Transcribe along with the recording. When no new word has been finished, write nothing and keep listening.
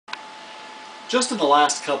Just in the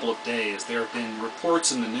last couple of days, there have been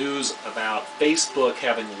reports in the news about Facebook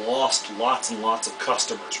having lost lots and lots of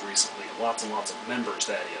customers recently, lots and lots of members,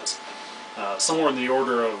 that is. Somewhere in the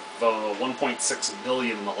order of 1.6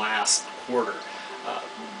 million in the last quarter.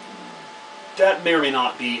 That may or may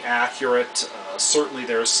not be accurate. Certainly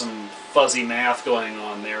there's some fuzzy math going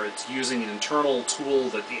on there. It's using an internal tool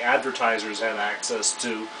that the advertisers have access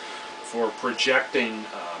to for projecting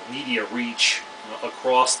media reach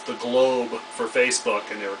across the globe for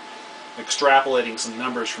Facebook, and they're extrapolating some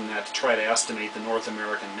numbers from that to try to estimate the North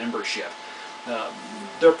American membership.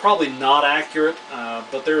 They're probably not accurate,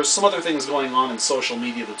 but there's some other things going on in social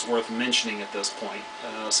media that's worth mentioning at this point.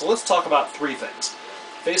 So let's talk about three things.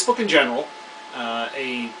 Facebook in general,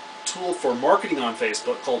 a tool for marketing on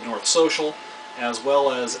Facebook called North Social, as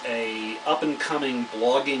well as a up-and-coming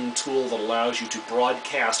blogging tool that allows you to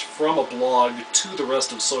broadcast from a blog to the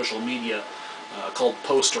rest of social media called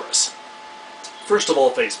Posterous. First of all,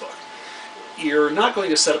 Facebook. You're not going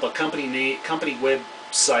to set up a company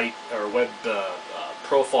website or web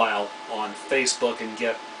profile on Facebook and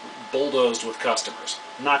get bulldozed with customers.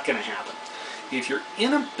 Not going to happen. If you're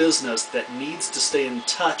in a business that needs to stay in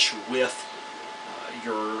touch with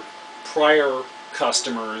your prior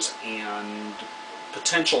customers and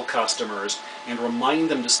potential customers and remind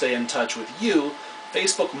them to stay in touch with you,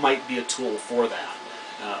 Facebook might be a tool for that.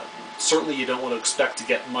 Certainly you don't want to expect to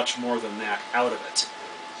get much more than that out of it.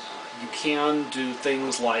 You can do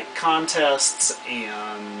things like contests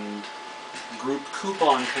and group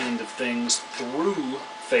coupon kind of things through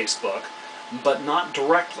Facebook, but not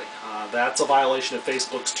directly. That's a violation of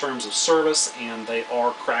Facebook's terms of service, and they are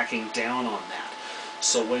cracking down on that.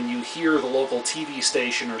 So when you hear the local TV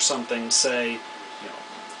station or something say,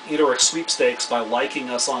 enter a sweepstakes by liking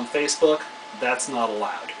us on Facebook, that's not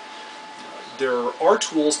allowed. There are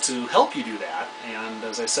tools to help you do that, and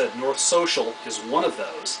as I said, North Social is one of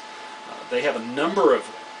those. They have a number of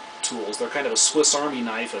tools. They're kind of a Swiss Army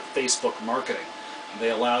knife of Facebook marketing.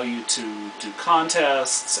 They allow you to do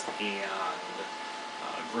contests and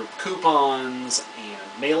group coupons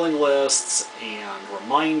and mailing lists and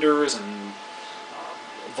reminders and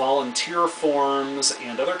volunteer forms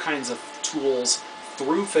and other kinds of tools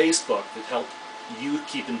through Facebook that help you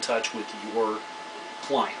keep in touch with your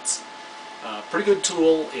clients. Pretty good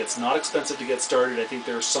tool. It's not expensive to get started. I think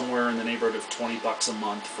they're somewhere in the neighborhood of $20 a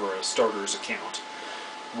month for a starter's account.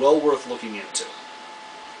 Well worth looking into.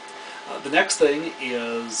 The next thing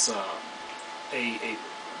is a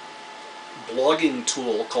blogging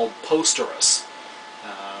tool called Posterous.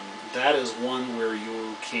 That is one where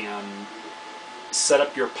you can set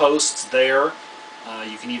up your posts there.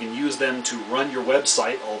 You can even use them to run your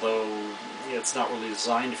website, although it's not really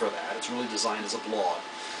designed for that. It's really designed as a blog.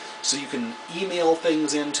 So you can email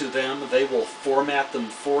things into them, they will format them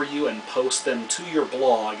for you and post them to your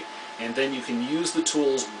blog, and then you can use the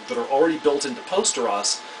tools that are already built into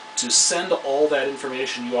Posterous to send all that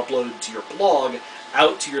information you uploaded to your blog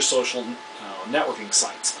out to your social networking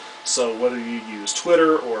sites. So whether you use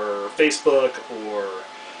Twitter or Facebook or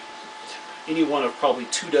any one of probably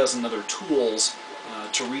 24 other tools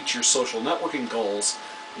to reach your social networking goals,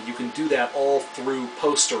 you can do that all through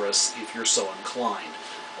Posterous if you're so inclined.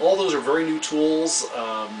 All those are very new tools.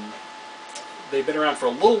 They've been around for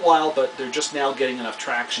a little while, but they're just now getting enough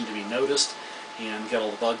traction to be noticed and get all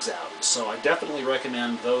the bugs out. So I definitely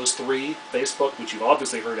recommend those three: Facebook, which you've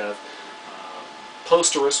obviously heard of,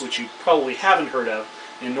 Posterous, which you probably haven't heard of,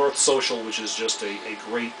 and North Social, which is just a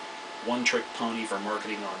great one-trick pony for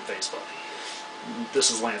marketing on Facebook. This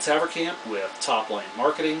is Lance Haverkamp with Topline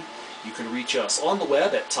Marketing. You can reach us on the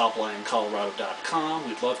web at toplinecolorado.com.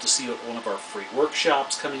 We'd love to see you at one of our free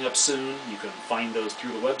workshops coming up soon. You can find those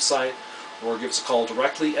through the website, or give us a call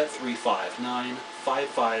directly at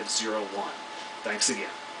 359-5501. Thanks again.